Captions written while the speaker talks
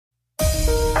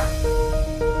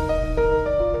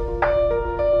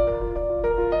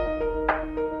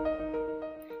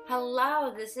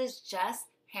is Jess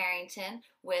Harrington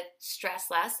with Stress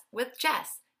Less with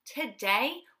Jess.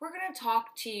 Today, we're going to talk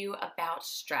to you about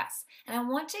stress, and I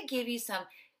want to give you some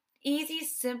easy,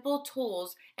 simple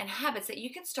tools and habits that you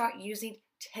can start using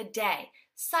today,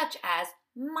 such as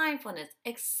mindfulness,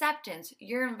 acceptance,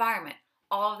 your environment.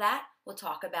 All of that we'll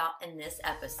talk about in this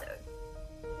episode.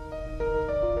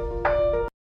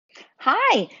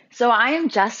 Hi, so I am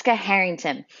Jessica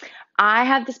Harrington. I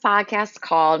have this podcast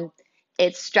called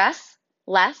It's Stress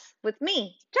Less with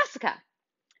me, Jessica.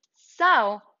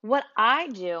 So, what I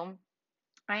do,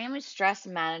 I am a stress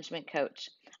management coach.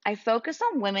 I focus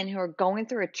on women who are going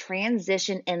through a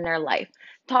transition in their life,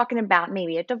 talking about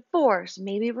maybe a divorce,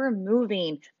 maybe we're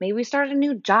moving, maybe we start a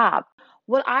new job.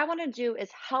 What I want to do is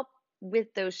help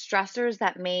with those stressors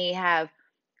that may have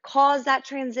caused that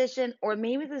transition, or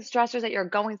maybe the stressors that you're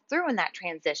going through in that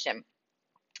transition.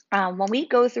 When we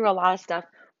go through a lot of stuff,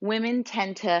 women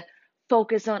tend to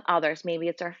focus on others. Maybe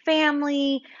it's our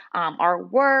family, our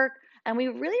work, and we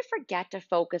really forget to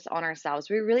focus on ourselves.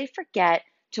 We really forget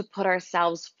to put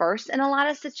ourselves first in a lot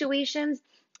of situations.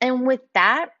 And with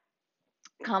that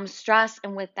comes stress,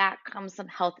 and with that comes some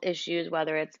health issues,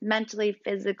 whether it's mentally,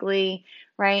 physically,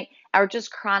 right? Or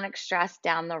just chronic stress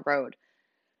down the road.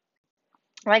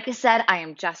 Like I said, I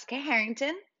am Jessica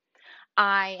Harrington.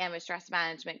 I am a stress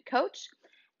management coach,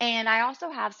 and I also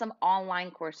have some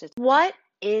online courses. What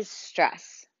is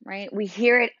stress, right? We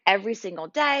hear it every single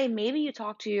day. Maybe you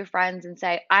talk to your friends and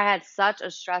say, I had such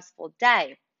a stressful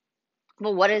day.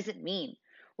 But what does it mean?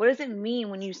 What does it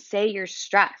mean when you say you're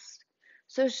stressed?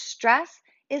 So stress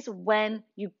is when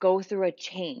you go through a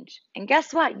change. And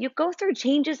guess what? You go through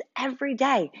changes every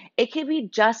day. It could be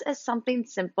just as something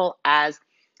simple as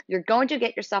you're going to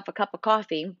get yourself a cup of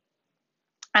coffee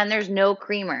and there's no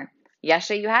creamer.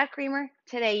 Yesterday you had creamer,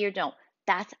 today you don't.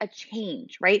 That's a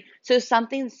change, right? So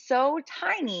something so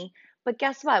tiny, but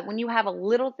guess what? When you have a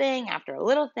little thing after a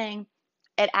little thing,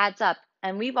 it adds up.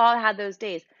 And we've all had those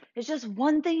days. It's just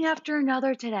one thing after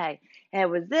another today. And it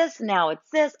was this, now it's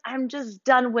this. I'm just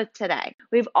done with today.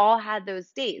 We've all had those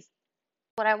days.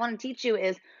 What I want to teach you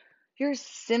is your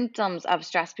symptoms of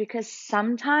stress, because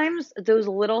sometimes those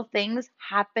little things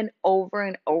happen over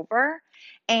and over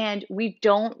and we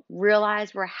don't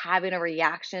realize we're having a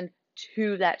reaction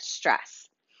to that stress.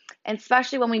 And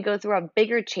especially when we go through a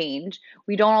bigger change,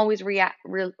 we don't always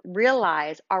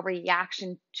realize our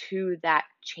reaction to that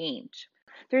change.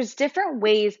 There's different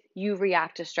ways you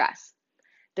react to stress.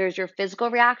 There's your physical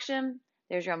reaction,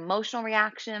 there's your emotional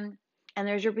reaction, and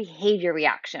there's your behavior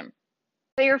reaction.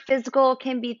 So your physical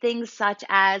can be things such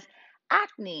as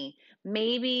acne.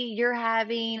 Maybe you're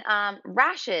having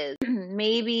rashes.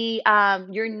 Maybe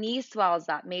your knee swells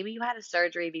up. Maybe you had a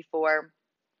surgery before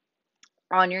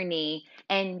on your knee,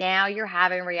 and now you're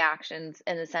having reactions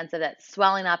in the sense of that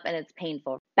swelling up and it's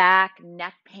painful. Back,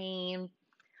 neck pain.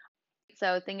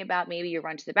 So think about maybe you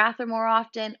run to the bathroom more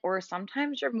often, or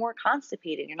sometimes you're more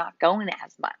constipated. You're not going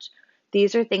as much.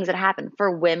 These are things that happen.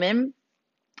 For women,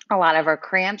 a lot of our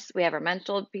cramps, we have our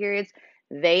menstrual periods,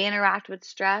 they interact with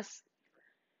stress.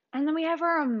 And then we have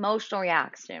our emotional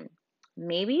reaction.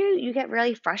 Maybe you get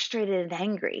really frustrated and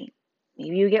angry.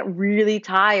 Maybe you get really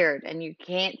tired and you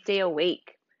can't stay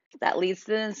awake. That leads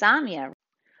to insomnia.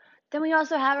 Then we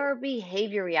also have our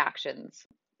behavior reactions,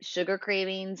 sugar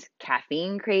cravings,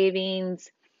 caffeine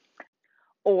cravings,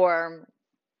 or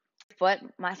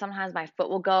sometimes my foot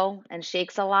will go and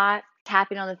shakes a lot,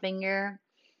 tapping on the finger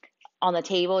on the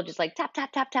table, just like tap,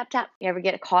 tap, tap, tap, tap. You ever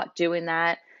get caught doing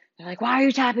that? They're like, why are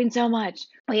you tapping so much?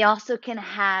 We also can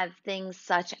have things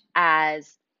such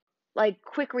as like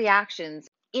quick reactions,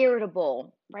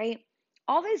 irritable, right?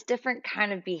 All these different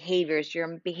kind of behaviors,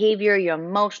 your behavior, your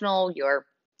emotional, your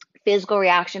physical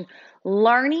reaction,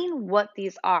 learning what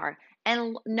these are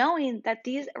and knowing that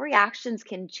these reactions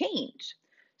can change.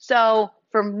 So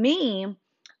for me,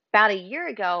 about a year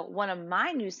ago, one of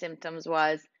my new symptoms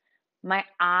was my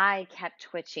eye kept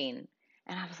twitching.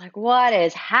 And I was like, what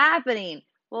is happening?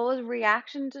 Well, it was a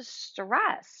reaction to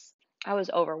stress. I was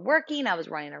overworking, I was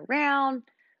running around,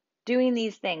 doing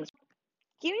these things.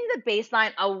 Giving you the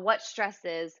baseline of what stress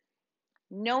is,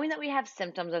 knowing that we have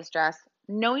symptoms of stress,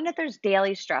 knowing that there's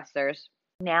daily stressors.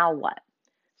 Now what?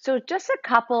 So just a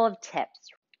couple of tips.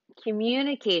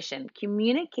 Communication.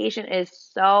 Communication is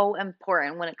so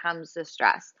important when it comes to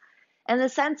stress. In the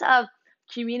sense of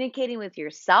communicating with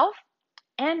yourself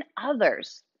and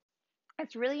others.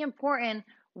 It's really important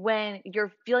when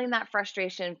you're feeling that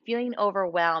frustration, feeling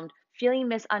overwhelmed, feeling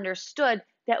misunderstood,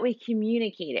 that we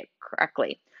communicate it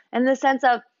correctly. In the sense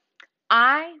of,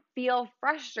 I feel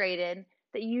frustrated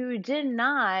that you did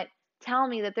not tell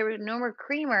me that there was no more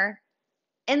creamer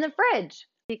in the fridge,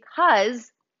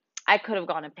 because I could have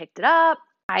gone and picked it up.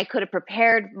 I could have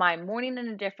prepared my morning in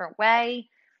a different way,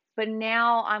 but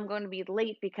now I'm going to be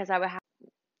late because I would have to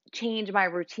change my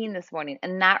routine this morning,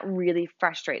 and that really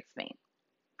frustrates me.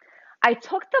 I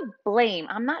took the blame.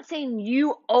 I'm not saying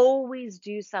you always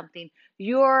do something.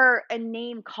 You're a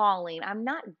name calling. I'm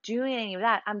not doing any of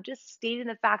that. I'm just stating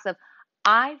the facts of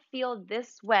I feel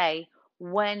this way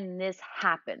when this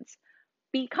happens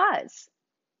because,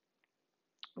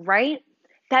 right?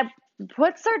 That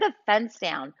puts their defense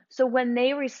down. So when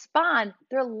they respond,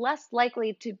 they're less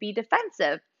likely to be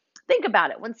defensive. Think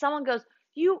about it. When someone goes,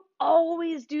 "You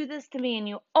always do this to me and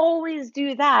you always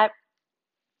do that,"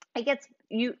 it gets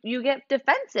you get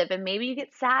defensive, and maybe you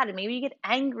get sad, and maybe you get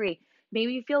angry,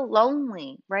 maybe you feel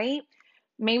lonely, right?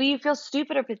 Maybe you feel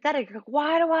stupid or pathetic. You're like,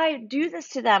 why do I do this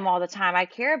to them all the time? I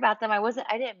care about them. I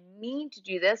didn't mean to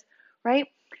do this, right?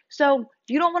 So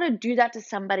you don't want to do that to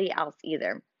somebody else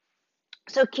either.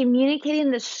 So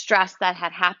communicating the stress that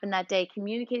had happened that day,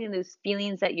 communicating those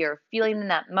feelings that you're feeling in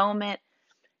that moment,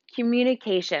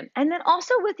 communication, and then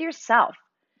also with yourself.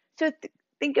 So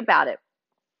think about it.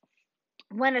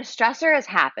 When a stressor is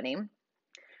happening,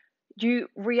 you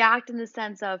react in the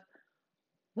sense of,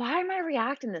 why am I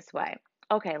reacting this way?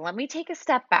 Okay, let me take a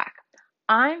step back.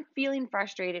 I'm feeling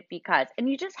frustrated because, and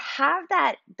you just have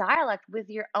that dialect with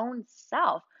your own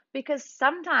self because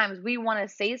sometimes we want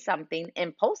to say something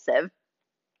impulsive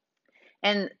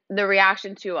and the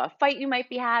reaction to a fight you might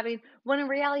be having, when in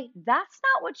reality, that's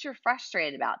not what you're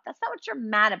frustrated about. That's not what you're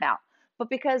mad about. But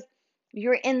because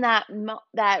you're in that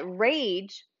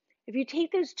rage, if you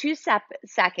take those 2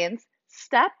 seconds,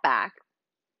 step back,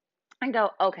 and go,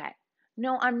 okay,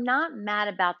 no, I'm not mad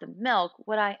about the milk.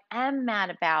 What I am mad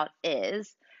about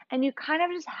is, and you kind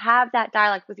of just have that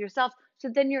dialogue with yourself. So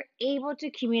then you're able to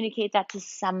communicate that to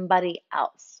somebody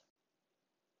else.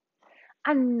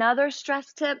 Another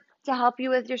stress tip to help you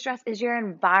with your stress is your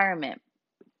environment.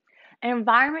 An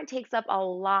environment takes up a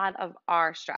lot of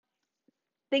our stress.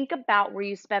 Think about where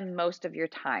you spend most of your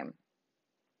time.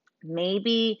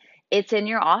 Maybe it's in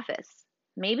your office.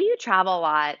 Maybe you travel a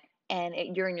lot and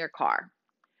you're in your car.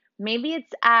 Maybe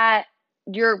it's at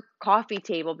your coffee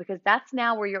table because that's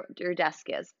now where your desk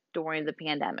is during the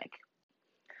pandemic.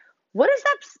 What does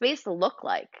that space look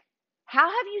like? How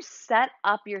have you set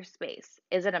up your space?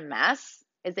 Is it a mess?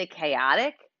 Is it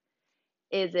chaotic?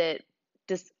 Is it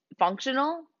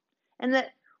dysfunctional? And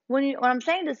that when I'm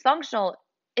saying dysfunctional,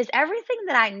 is everything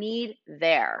that I need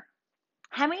there?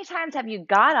 How many times have you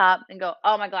got up and go,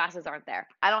 "Oh, my glasses aren't there.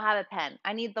 I don't have a pen.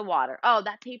 I need the water. Oh,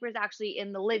 that paper is actually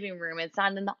in the living room. It's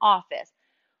not in the office."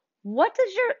 What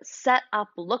does your setup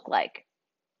look like?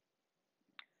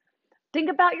 Think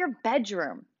about your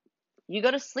bedroom. You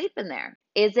go to sleep in there.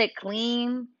 Is it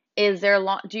clean?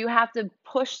 Do you have to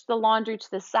push the laundry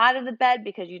to the side of the bed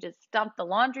because you just dumped the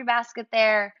laundry basket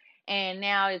there and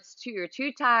now you're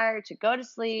too tired to go to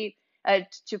sleep,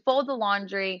 to fold the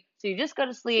laundry, so you just go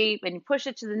to sleep and you push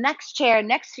it to the next chair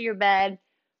next to your bed.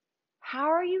 How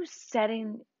are you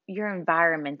setting your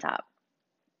environment up?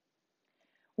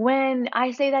 When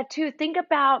I say that too, think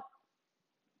about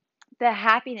the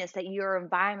happiness that your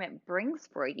environment brings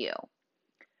for you.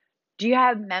 Do you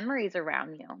have memories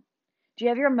around you? Do you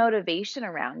have your motivation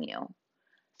around you?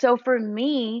 So for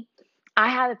me, I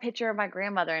have a picture of my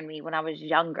grandmother and me when I was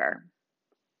younger.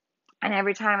 And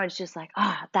every time it's just like,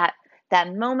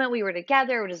 that moment we were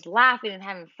together, we're just laughing and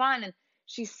having fun. And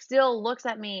she still looks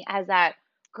at me as that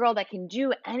girl that can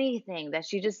do anything, that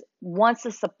she just wants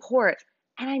to support.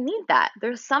 And I need that.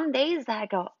 There's some days that I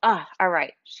go, all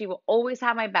right, she will always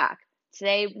have my back.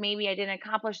 Today, maybe I didn't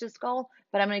accomplish this goal,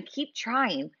 but I'm going to keep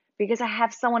trying because I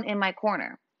have someone in my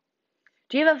corner.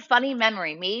 Do you have a funny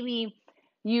memory? Maybe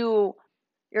you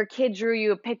your kid drew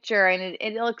you a picture and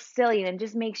it looks silly and it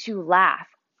just makes you laugh.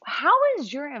 How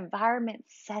is your environment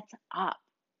set up?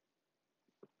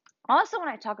 Also, when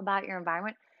I talk about your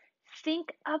environment,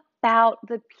 think about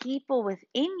the people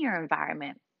within your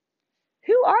environment.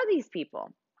 Who are these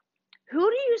people? Who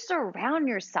do you surround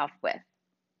yourself with?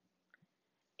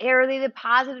 Are they the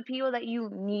positive people that you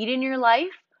need in your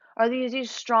life? Are these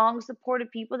strong,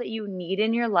 supportive people that you need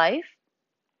in your life?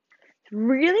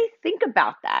 Really think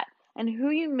about that and who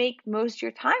you make most of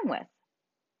your time with.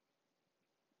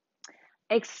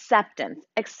 Acceptance.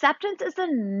 Acceptance is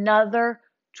another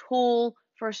tool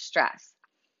for stress.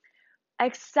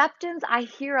 Acceptance, I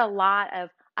hear a lot of,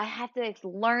 I have to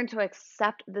learn to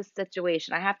accept this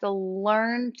situation. I have to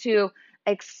learn to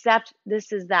accept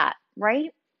this is that,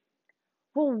 right?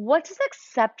 Well, what does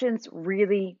acceptance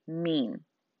really mean?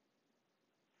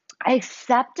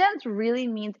 Acceptance really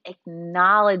means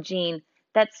acknowledging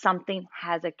that something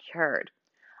has occurred.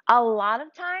 A lot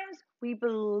of times We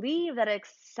believe that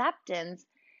acceptance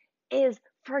is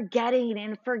forgetting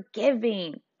and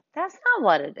forgiving. That's not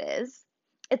what it is.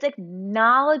 It's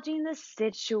acknowledging the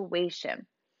situation.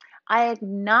 I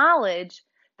acknowledge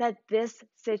that this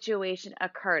situation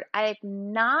occurred. I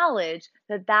acknowledge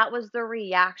that that was the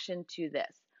reaction to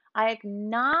this. I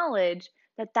acknowledge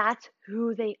that that's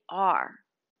who they are.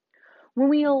 When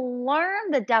we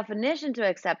learn the definition to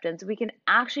acceptance, we can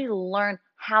actually learn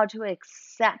how to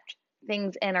accept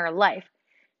things in our life.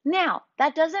 Now,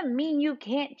 that doesn't mean you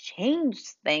can't change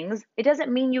things. It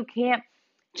doesn't mean you can't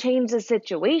change the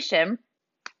situation.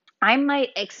 I might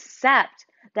accept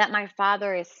that my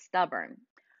father is stubborn,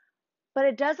 but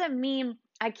it doesn't mean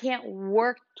I can't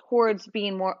work towards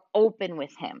being more open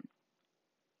with him.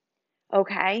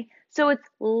 Okay? So it's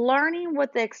learning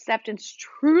what the acceptance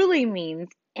truly means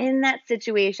in that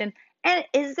situation. And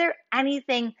is there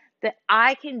anything that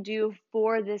I can do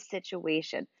for this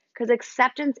situation? Because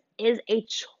acceptance is a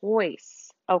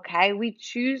choice. Okay? We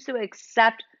choose to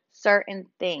accept certain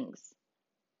things.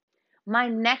 My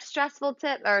next stressful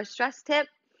tip or stress tip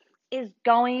is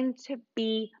going to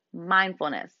be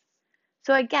mindfulness.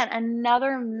 So, again,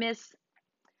 another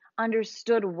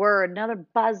misunderstood word, another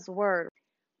buzzword.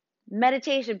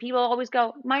 Meditation. People always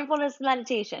go, mindfulness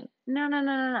meditation. No, no,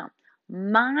 no, no, no.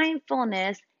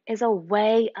 Mindfulness is a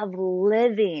way of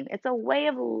living. It's a way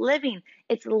of living.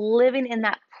 It's living in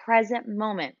that present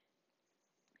moment.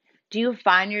 Do you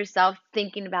find yourself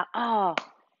thinking about, oh,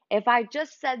 if I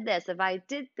just said this, if I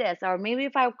did this, or maybe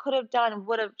if I could have done,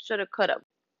 would have, should have, could have?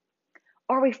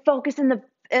 Or we focus in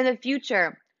the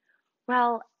future.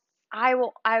 Well, I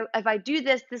if I do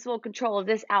this, this will control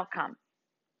this outcome.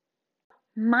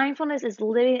 Mindfulness is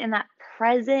living in that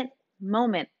present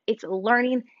moment. It's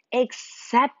learning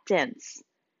acceptance.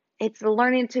 It's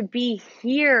learning to be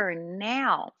here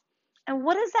now. And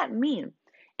what does that mean?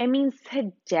 It means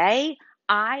today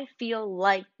I feel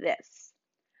like this.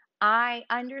 I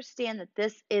understand that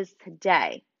this is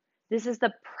today. This is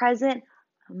the present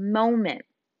moment.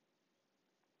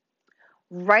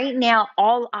 Right now,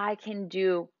 all I can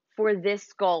do for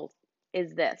this goal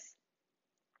is this.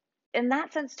 In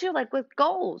that sense, too, like with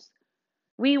goals,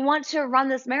 we want to run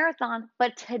this marathon,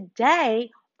 but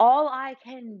today, all I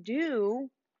can do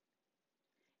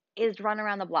is run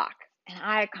around the block. And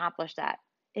I accomplished that.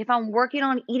 If I'm working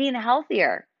on eating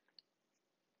healthier,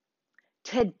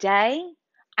 today,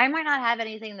 I might not have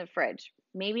anything in the fridge.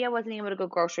 Maybe I wasn't able to go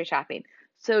grocery shopping.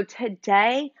 So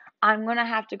today, I'm going to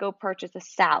have to go purchase a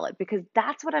salad because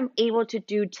that's what I'm able to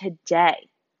do today.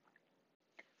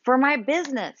 For my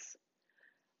business,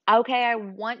 okay, I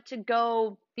want to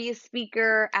go be a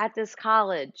speaker at this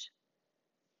college.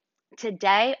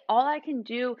 Today, all I can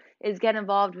do is get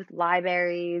involved with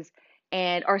libraries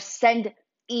and or send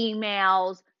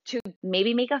emails to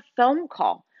maybe make a phone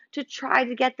call to try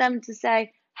to get them to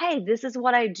say, "Hey, this is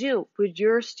what I do. Would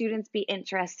your students be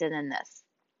interested in this?"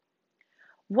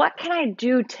 What can I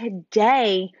do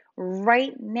today,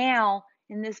 right now,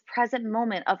 in this present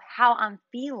moment of how I'm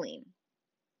feeling?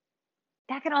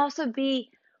 That can also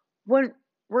be when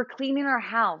we're cleaning our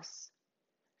house.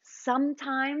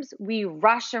 Sometimes we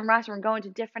rush and rush and we're going to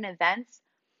different events.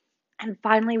 And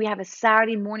finally, we have a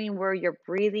Saturday morning where you're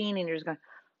breathing and you're just going,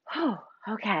 oh,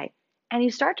 okay. And you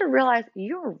start to realize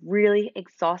you're really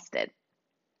exhausted.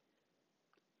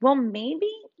 Well,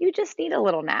 maybe you just need a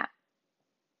little nap.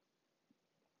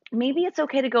 Maybe it's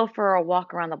okay to go for a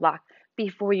walk around the block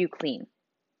before you clean.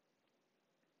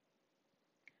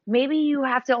 Maybe you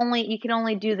can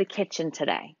only do the kitchen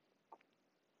today.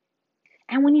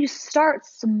 And when you start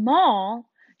small,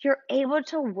 you're able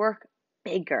to work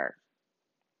bigger.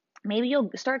 Maybe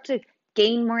you'll start to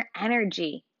gain more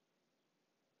energy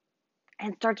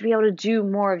and start to be able to do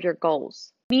more of your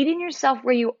goals. Meeting yourself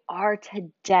where you are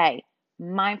today,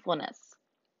 mindfulness.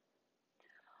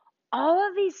 All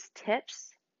of these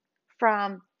tips,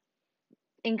 from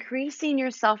increasing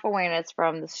your self awareness,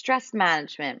 from the stress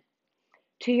management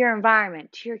to your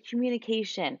environment, to your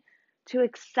communication, to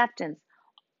acceptance,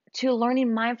 to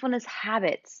learning mindfulness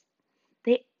habits,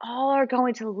 they all are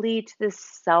going to lead to this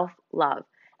self love.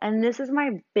 And this is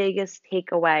my biggest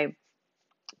takeaway,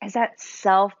 is that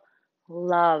self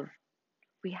love.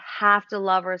 We have to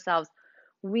love ourselves.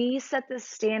 We set the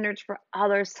standards for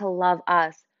others to love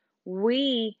us.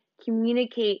 We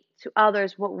communicate to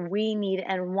others what we need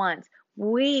and want.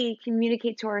 We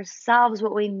communicate to ourselves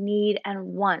what we need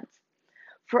and want.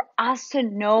 For us to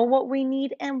know what we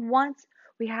need and want,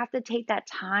 we have to take that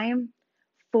time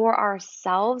for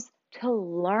ourselves to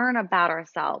learn about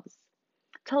ourselves,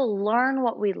 to learn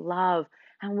what we love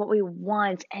and what we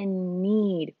want and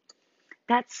need.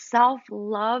 That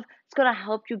self-love is going to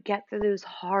help you get through those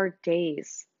hard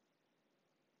days,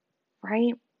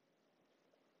 right?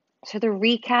 So the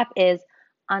recap is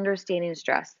understanding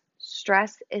stress.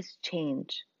 Stress is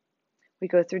change. We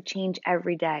go through change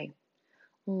every day.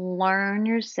 Learn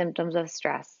your symptoms of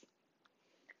stress.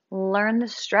 Learn the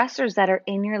stressors that are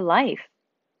in your life.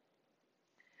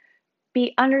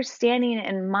 Be understanding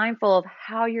and mindful of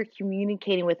how you're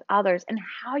communicating with others and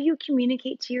how you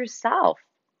communicate to yourself.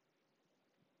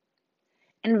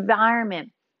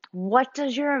 Environment. What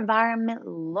does your environment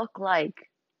look like?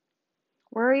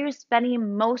 Where are you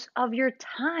spending most of your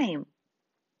time?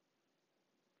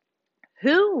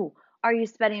 Who are you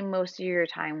spending most of your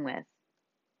time with?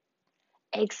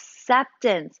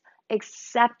 Acceptance.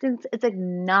 Acceptance is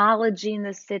acknowledging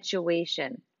the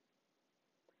situation.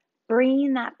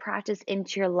 Bringing that practice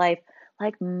into your life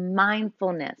like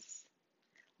mindfulness.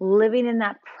 Living in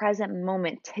that present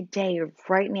moment today,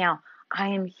 right now. I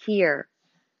am here.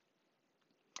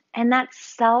 And that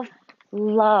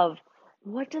self-love.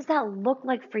 What does that look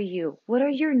like for you? What are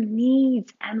your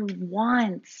needs and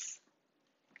wants?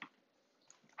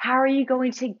 How are you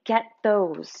going to get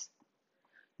those?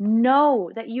 Know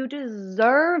that you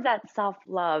deserve that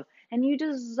self-love and you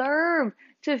deserve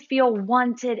to feel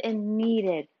wanted and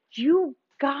needed. You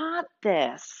got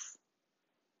this.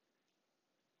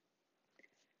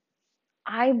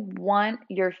 I want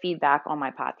your feedback on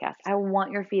my podcast. I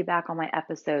want your feedback on my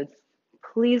episodes.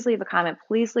 Please leave a comment.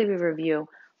 Please leave a review.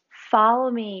 Follow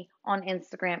me on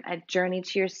Instagram at Journey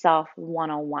to Yourself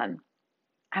 101.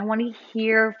 I want to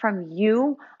hear from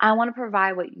you. I want to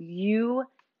provide what you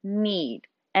need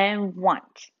and want.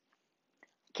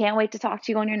 Can't wait to talk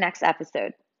to you on your next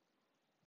episode.